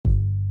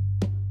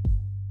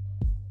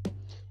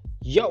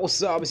Yo,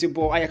 what's up? It's your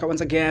boy Ayaka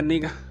once again,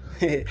 nigga.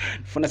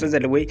 Funa senza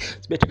the way.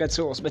 Sibethe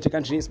katso, sibethe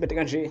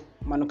kanje.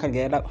 Manu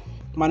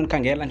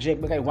kangela nje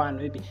beka one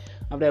maybe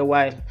after a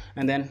while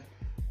and then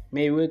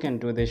maybe we can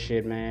do this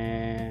shit,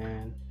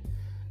 man.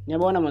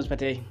 Nyabona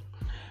mosiphathe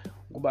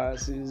kuba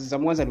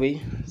sizamwenza the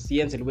way,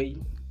 siyenze the way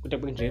kuthi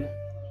kunjena.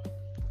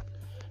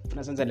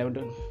 Funa senza le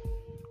nto.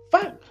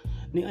 Fuck.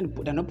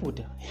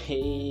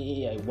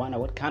 Hey, I wonder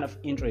what kind of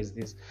intro is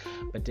this?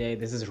 But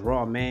this is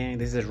raw, man.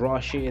 This is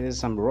raw shit. This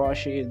is some raw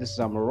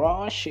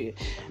shit.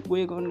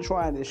 We're gonna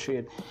try this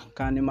shit.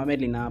 Kanti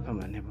mameli napha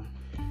man yabo.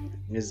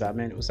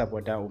 Nizame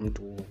usupporta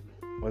umuntu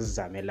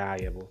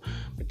ozizamelayo yabo.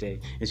 But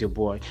it's your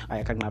boy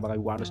Ayaka Nqaba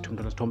ka1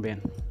 Sithombeni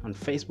on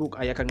Facebook,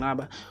 Ayaka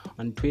Nqaba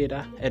on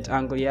Twitter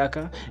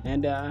 @UncleYaka,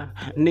 and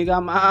nigga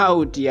I'm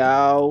out,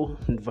 yo.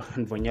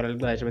 Ndivonyela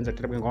lixesha benza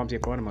trip ngomthi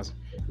iqona mas.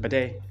 But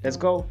let's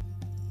go.